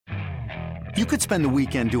You could spend the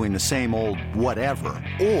weekend doing the same old whatever,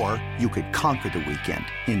 or you could conquer the weekend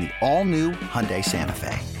in the all-new Hyundai Santa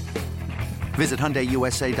Fe. Visit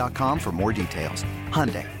HyundaiUSA.com for more details.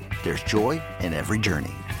 Hyundai, there's joy in every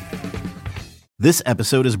journey. This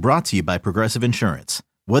episode is brought to you by Progressive Insurance.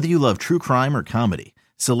 Whether you love true crime or comedy,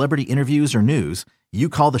 celebrity interviews or news, you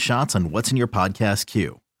call the shots on what's in your podcast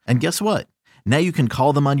queue. And guess what? Now you can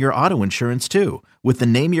call them on your auto insurance too with the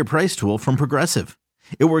Name Your Price tool from Progressive.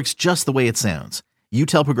 It works just the way it sounds. You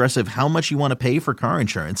tell Progressive how much you want to pay for car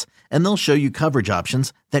insurance, and they'll show you coverage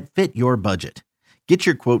options that fit your budget. Get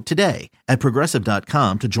your quote today at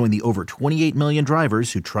Progressive.com to join the over 28 million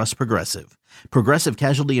drivers who trust Progressive. Progressive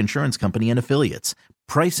Casualty Insurance Company and Affiliates.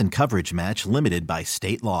 Price and coverage match limited by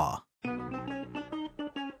state law. Good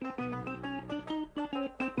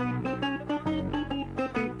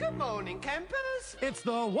morning, campers. It's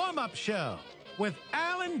the warm-up show with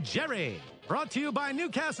Alan Jerry. Brought to you by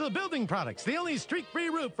Newcastle Building Products, the only streak-free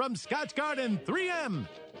roof from Scotch Garden 3M.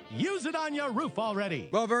 Use it on your roof already.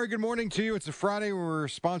 Well, very good morning to you. It's a Friday. We're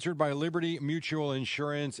sponsored by Liberty Mutual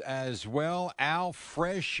Insurance as well. Al,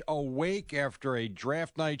 fresh awake after a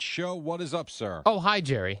draft night show. What is up, sir? Oh, hi,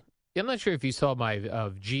 Jerry. I'm not sure if you saw my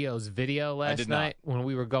Gio's video last night when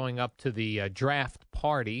we were going up to the draft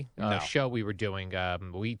party show we were doing.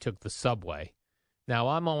 We took the subway. Now,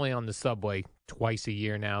 I'm only on the subway twice a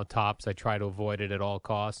year now, tops. I try to avoid it at all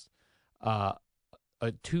costs.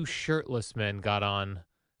 Two shirtless men got on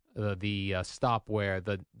the stop where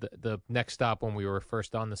the next stop when we were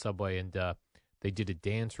first on the subway, and they did a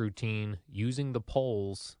dance routine using the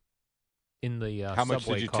poles in the How subway much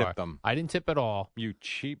did you car. tip them? I didn't tip at all. You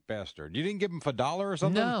cheap bastard. You didn't give them for $1 or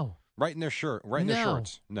something? No. Right in their shirt, right in their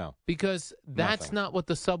shorts. No. Because that's Nothing. not what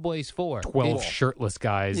the subway's for. 12 It's shirtless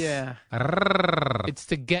guys. Yeah. It's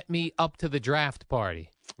to get me up to the draft party.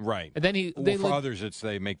 Right. And then For others, it's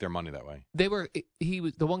they make their money that way.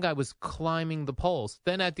 The one guy was climbing the poles.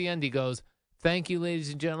 Then at the end he goes, "Thank you, ladies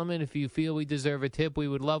and gentlemen. If you feel we deserve a tip, we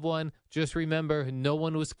would love one. Just remember, no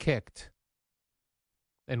one was kicked."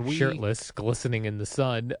 And we shirtless, glistening in the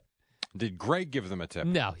sun. Did Greg give them a tip?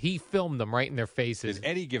 No, he filmed them right in their faces. Did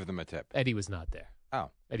Eddie give them a tip? Eddie was not there. Oh.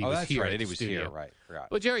 Eddie was that's here. right. at Eddie the was studio. here. Right.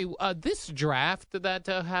 Forgot. Well, Jerry, this draft that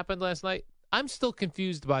happened last night, I'm still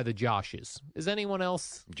confused by the Joshes. Is anyone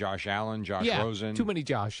else? Josh Allen, Josh Yeah, Rosen. too many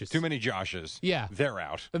Joshes. Too many Joshes. Yeah. They're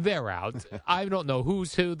out. They're out. I don't know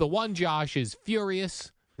who's who. The one Josh is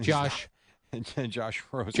furious. Josh. Josh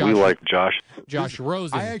Rosen. Josh- We like Josh. Josh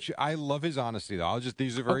Rosen. I love his honesty though.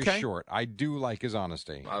 These are very Okay. short. I do like his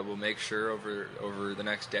honesty. I will make sure over the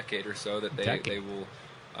next decade or so that they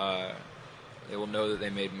will know that they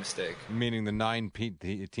made a mistake. Meaning the 9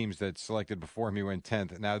 teams that selected before him, he went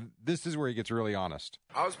 10th. Now this is where he gets really honest.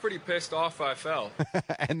 I was pretty pissed off I fell.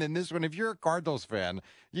 And then this one, if you're a Cardinals fan,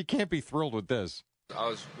 you can't be thrilled with this. I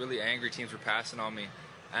was really angry teams were passing on me,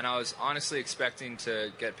 and I was honestly expecting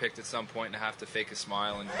to get picked at some point and have to fake a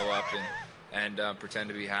smile and go up and pretend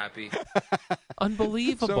to be happy.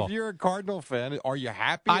 Unbelievable. So if you're a Cardinal fan, are you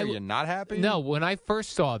happy? Are you not happy? No, when I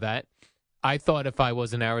first saw that, I thought if I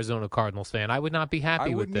was an Arizona Cardinals fan, I would not be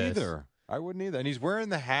happy with this. I wouldn't either. And he's wearing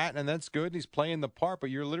the hat, and that's good. And he's playing the part, but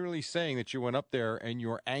you're literally saying that you went up there and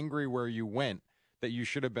you're angry where you went, that you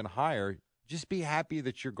should have been higher. Just be happy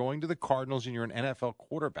that you're going to the Cardinals and you're an NFL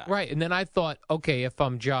quarterback. Right. And then I thought, okay, if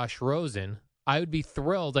I'm Josh Rosen, I would be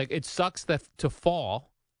thrilled. Like, it sucks to fall,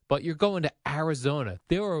 but you're going to Arizona.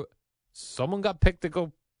 Someone got picked to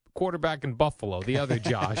go quarterback in Buffalo, the other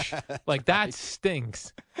Josh. Like, that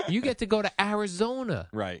stinks. You get to go to Arizona.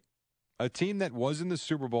 Right. A team that was in the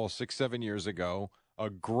Super Bowl 6-7 years ago, a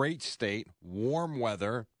great state, warm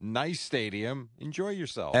weather, nice stadium. Enjoy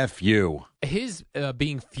yourself. F you. His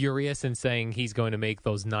being furious and saying he's going to make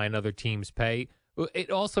those 9 other teams pay,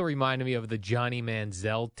 it also reminded me of the Johnny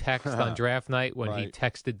Manziel text on draft night when he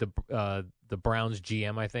texted the Browns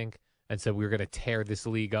GM, I think, and said we were going to tear this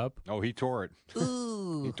league up. Oh, he tore it.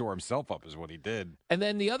 Ooh. He tore himself up is what he did. And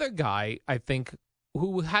then the other guy, I think,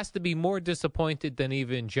 who has to be more disappointed than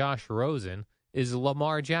even Josh Rosen is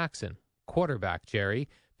Lamar Jackson, quarterback, Jerry,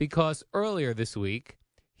 because earlier this week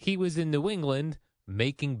he was in New England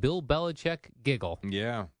making Bill Belichick giggle.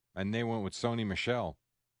 Yeah, and they went with Sony Michel.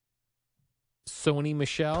 Sony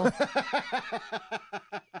Michel?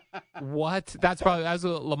 What? That's what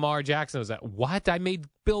Lamar Jackson was at. What? I made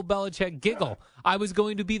Bill Belichick giggle. I was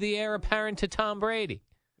going to be the heir apparent to Tom Brady.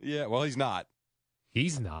 Yeah, well, he's not.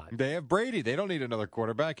 He's not. They have Brady. They don't need another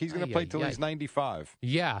quarterback. He's going to play till he's 95.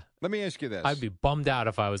 Yeah. Let me ask you this. I'd be bummed out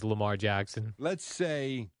if I was Lamar Jackson. Let's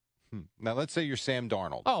say you're Sam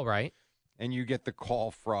Darnold. All right. And you get the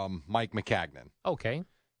call from Mike McCagnon. Okay.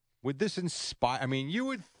 would this inspire? I mean, you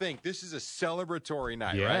would think this is a celebratory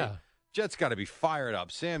night, Yeah. right? Jets got to be fired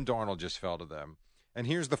up. Sam Darnold just fell to them. And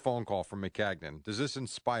here's the phone call from McCagnon. Does this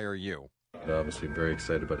inspire you? Obviously very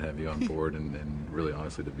excited about having you on board and really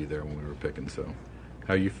honestly to be there when we were picking. So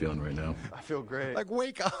how are you feeling right now? I feel great. Like,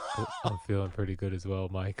 wake up. I'm feeling pretty good as well,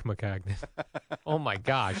 Mike McCagnon. Oh, my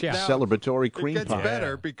gosh. Yeah. Now, Celebratory cream It gets pie.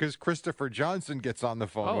 better because Christopher Johnson gets on the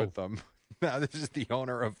phone Oh. with them. Now, this is the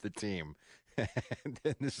owner of the team. And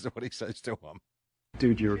this is what he says to him.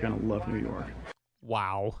 Dude, you're going to love New York.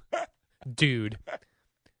 Wow. Dude.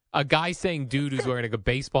 A guy saying dude who's wearing like a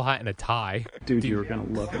baseball hat and a tie. Dude, you're going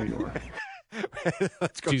to love New York.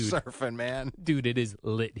 Let's go Dude. surfing, man. Dude, it is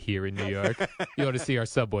lit here in New York. You ought to see our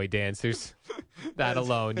subway dancers. That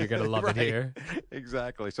alone, you're going to love Right. it here.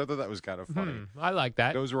 Exactly. So I thought that was kind of funny. I like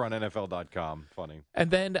that. Those were on NFL.com. Funny.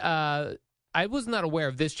 And then I was not aware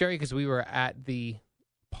of this, Jerry, because we were at the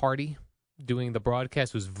party doing the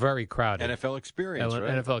broadcast. It was very crowded. NFL experience, right?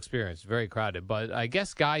 NFL experience, very crowded. But I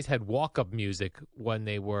guess guys had walk-up music when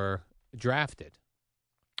they were drafted.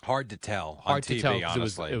 Hard to tell on Hard TV, to tell 'cause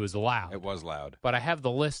honestly. it was loud. It was loud. But I have the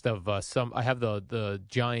list of some. I have the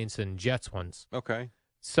Giants and Jets ones. Okay.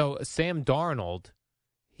 So Sam Darnold,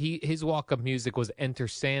 his walk-up music was "Enter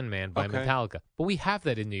Sandman" by Okay. Metallica. But we have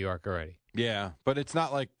that in New York already. Yeah, but it's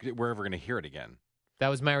not like we're ever going to hear it again. That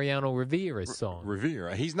was Mariano Rivera's song.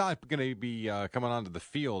 Revere. He's not going to be coming onto the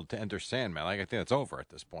field to enter Sandman. I think that's over at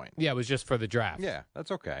this point. Yeah, it was just for the draft. Yeah, that's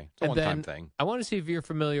okay. It's a And one-time then thing. I want to see if you're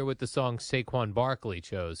familiar with the song Saquon Barkley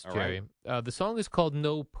chose, All Jerry. The song is called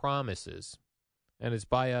 "No Promises," and it's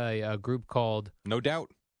by a group called No doubt.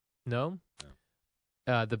 No.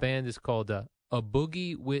 The band is called A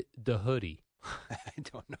Boogie with the Hoodie. I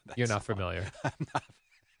don't know that You're not song. familiar. I'm not.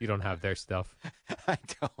 You don't have their stuff. I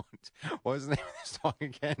don't. What was the name of the song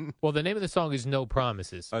again? Well, the name of the song is "No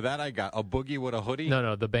Promises." Oh, that I got. A Boogie with a Hoodie?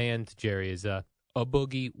 No, the band, Jerry, is A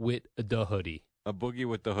Boogie with the Hoodie. A Boogie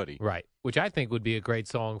with the Hoodie. Right, which I think would be a great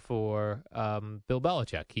song for Bill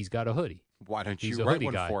Belichick. He's got a hoodie. Why don't He's you a write hoodie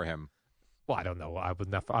one guy. for him? Well, I don't know. I'll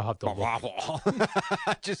have to look.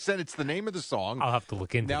 I just said it's the name of the song. I'll have to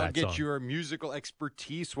look into Now that get song. your musical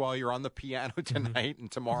expertise while you're on the piano tonight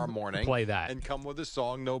and tomorrow morning. Play that. And come with a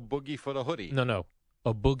song, No Boogie for the Hoodie. No.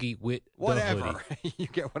 A Boogie with the Hoodie. Whatever. You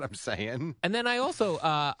get what I'm saying? And then I also,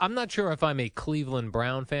 I'm not sure if I'm a Cleveland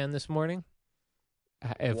Brown fan this morning.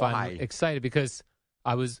 If Why? I'm excited because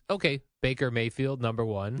I was, Baker Mayfield, number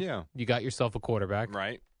one. Yeah. You got yourself a quarterback.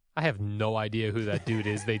 Right. I have no idea who that dude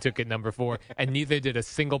is. They took it number 4, and neither did a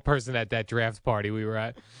single person at that draft party we were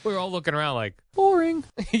at. We were all looking around like, boring.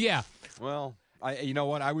 Yeah. Well, you know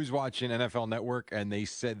what? I was watching NFL Network, and they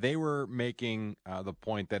said they were making the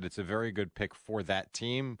point that it's a very good pick for that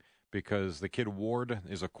team because the kid Ward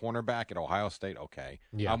is a cornerback at Ohio State. Okay.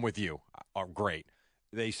 Yeah. I'm with you. Oh, great.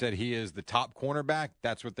 They said he is the top cornerback.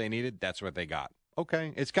 That's what they needed. That's what they got.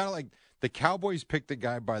 Okay. It's kind of like the Cowboys picked a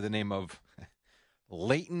guy by the name of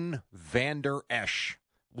Leighton Vander Esch.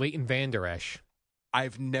 Leighton Vander Esch.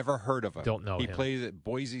 I've never heard of him. Don't know He him. plays at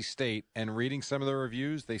Boise State, and reading some of the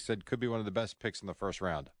reviews, they said could be one of the best picks in the first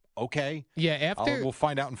round. Okay. Yeah, We'll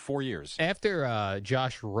find out in 4 years. After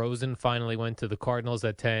Josh Rosen finally went to the Cardinals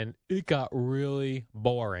at 10, it got really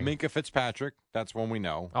boring. Minka Fitzpatrick, that's one we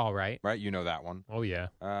know. All right. Right? You know that one. Oh, yeah.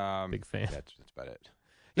 Big fan. That's about it.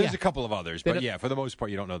 There's Yeah. a couple of others, Then but yeah, for the most part,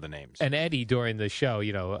 you don't know the names. And Eddie, during the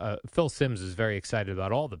show, Phil Simms is very excited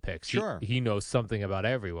about all the picks. Sure. He knows something about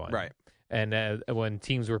everyone. Right. And when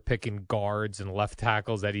teams were picking guards and left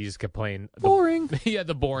tackles, Eddie just kept playing boring. He had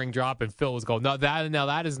the boring drop, and Phil was going, "No,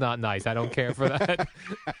 that is not nice. I don't care for that."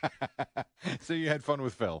 So you had fun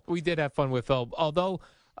with Phil. We did have fun with Phil, although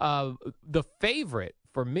the favorite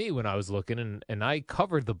for me when I was looking, and I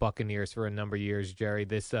covered the Buccaneers for a number of years, Jerry.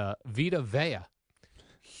 This Vita Vea,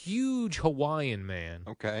 huge Hawaiian man.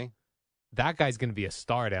 Okay. That guy's going to be a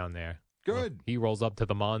star down there. Good. He rolls up to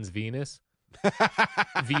the Mons Venus.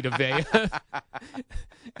 Vita Vea.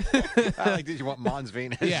 I like that you want Mons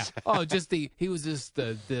Venus. Yeah. Oh, he was just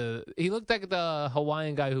he looked like the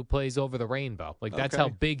Hawaiian guy who plays over the rainbow. Like that's Okay. how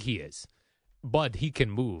big he is. But he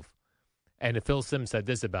can move. And Phil Simms said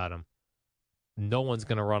this about him: no one's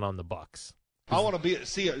going to run on the Bucs. I want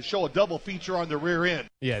to show a double feature on the rear end.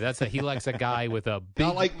 Yeah, he likes a guy with a big,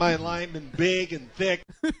 I like my linemen big and thick.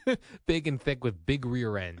 big and thick with big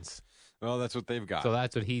rear ends. Well, that's what they've got. So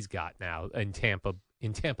that's what he's got now in Tampa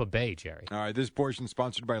Bay, Jerry. All right, this portion is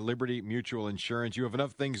sponsored by Liberty Mutual Insurance. You have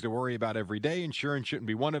enough things to worry about every day. Insurance shouldn't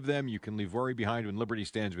be one of them. You can leave worry behind when Liberty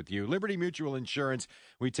stands with you. Liberty Mutual Insurance.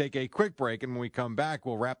 We take a quick break, and when we come back,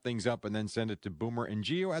 we'll wrap things up and then send it to Boomer and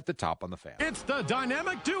Gio at the top on the fan. It's the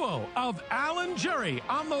dynamic duo of Al and Jerry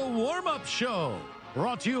on the warm-up show.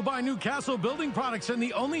 Brought to you by Newcastle Building Products and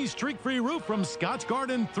the only streak-free roof from Scotch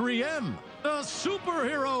Garden 3M. The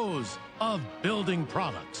superheroes of building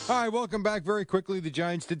products. All right, welcome back. Very quickly, the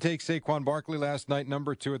Giants did take Saquon Barkley last night,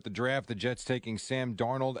 number 2 at the draft. The Jets taking Sam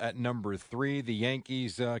Darnold at number 3. The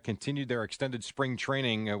Yankees continued their extended spring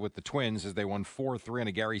training with the Twins as they won 4-3 on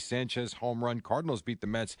a Gary Sanchez home run. Cardinals beat the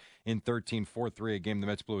Mets in 13-4-3, a game the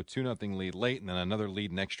Mets blew a 2-0 lead late, and then another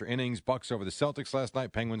lead in extra innings. Bucks over the Celtics last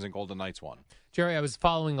night. Penguins and Golden Knights won. Jerry, I was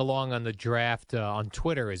following along on the draft on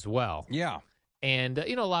Twitter as well. Yeah. And,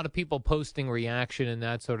 a lot of people posting reaction and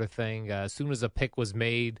that sort of thing. As soon as a pick was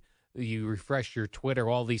made, you refresh your Twitter,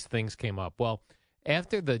 all these things came up. Well,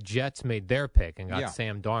 after the Jets made their pick and got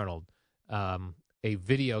Sam Darnold, a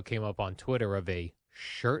video came up on Twitter of a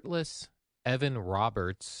shirtless Evan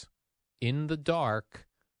Roberts in the dark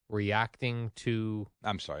reacting to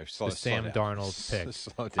Sam Darnold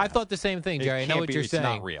pick. I thought the same thing, Jerry. I know what you're saying.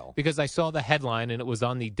 It's not real. Because I saw the headline, and it was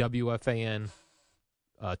on the WFAN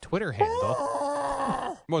Twitter handle.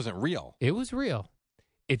 It wasn't real. It was real.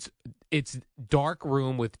 It's dark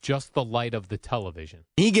room with just the light of the television.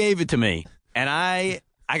 He gave it to me, and I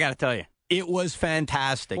got to tell you, it was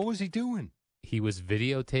fantastic. What was he doing? He was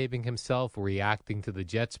videotaping himself reacting to the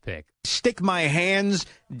Jets pick. Stick my hands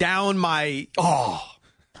down my...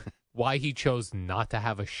 Why he chose not to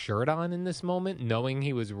have a shirt on in this moment, knowing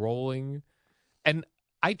he was rolling. And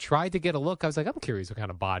I tried to get a look. I was like, I'm curious what kind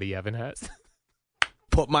of body Evan has.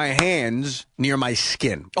 Put my hands near my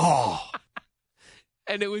skin.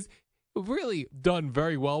 And it was really done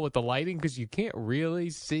very well with the lighting because you can't really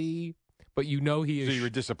see, but he is. So you were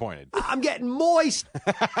disappointed. I'm getting moist.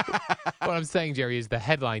 What I'm saying, Jerry, is the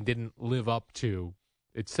headline didn't live up to.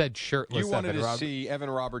 It said shirtless. You wanted Evan to Roberts. see Evan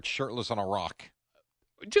Roberts shirtless on a rock.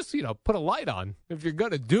 Just, put a light on if you're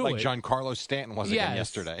going to do like it. Like Giancarlo Stanton was again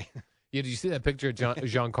yesterday. Yeah, did you see that picture of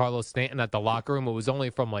Giancarlo Stanton at the locker room? It was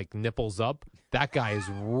only from, nipples up. That guy is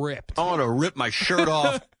ripped. I want to rip my shirt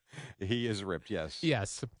off. He is ripped, yes.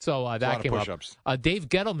 Yes. So that came up. Dave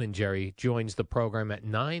Gettleman, Jerry, joins the program at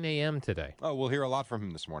 9 a.m. today. Oh, we'll hear a lot from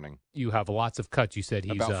him this morning. You have lots of cuts. You said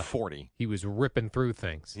he's about 40. He was ripping through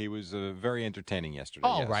things. He was very entertaining yesterday.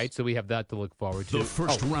 All right, so we have that to look forward to. The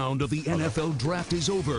first round of the NFL draft is over.